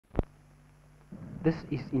this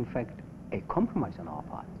is in fact a compromise on our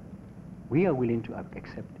part. We are willing to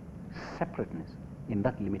accept separateness in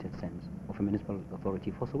that limited sense of a municipal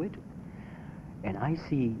authority for Soweto. And I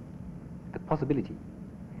see the possibility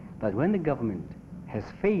that when the government has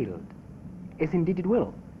failed, as indeed it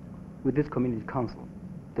will, with this community council,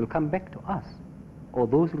 they'll come back to us, or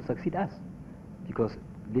those who will succeed us, because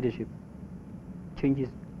leadership changes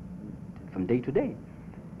from day to day.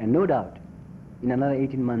 And no doubt, in another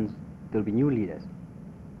 18 months, there'll be new leaders.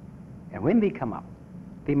 And when they come up,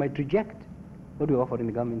 they might reject what we're offering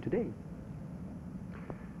the government today.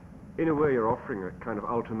 In a way, you're offering a kind of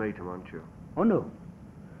ultimatum, aren't you? Oh no.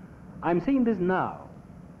 I'm saying this now.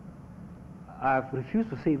 I've refused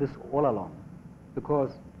to say this all along,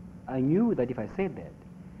 because I knew that if I said that,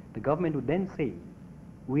 the government would then say,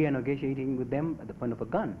 we are negotiating with them at the point of a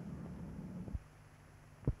gun.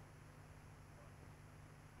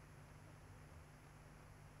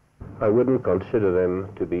 I wouldn't consider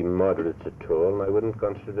them to be moderates at all, and I wouldn't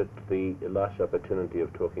consider it the last opportunity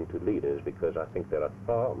of talking to leaders, because I think there are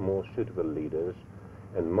far more suitable leaders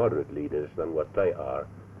and moderate leaders than what they are,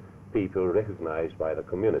 people recognized by the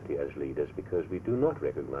community as leaders, because we do not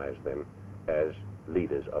recognize them as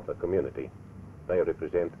leaders of the community. They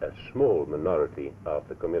represent a small minority of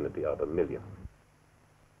the community of 1 million.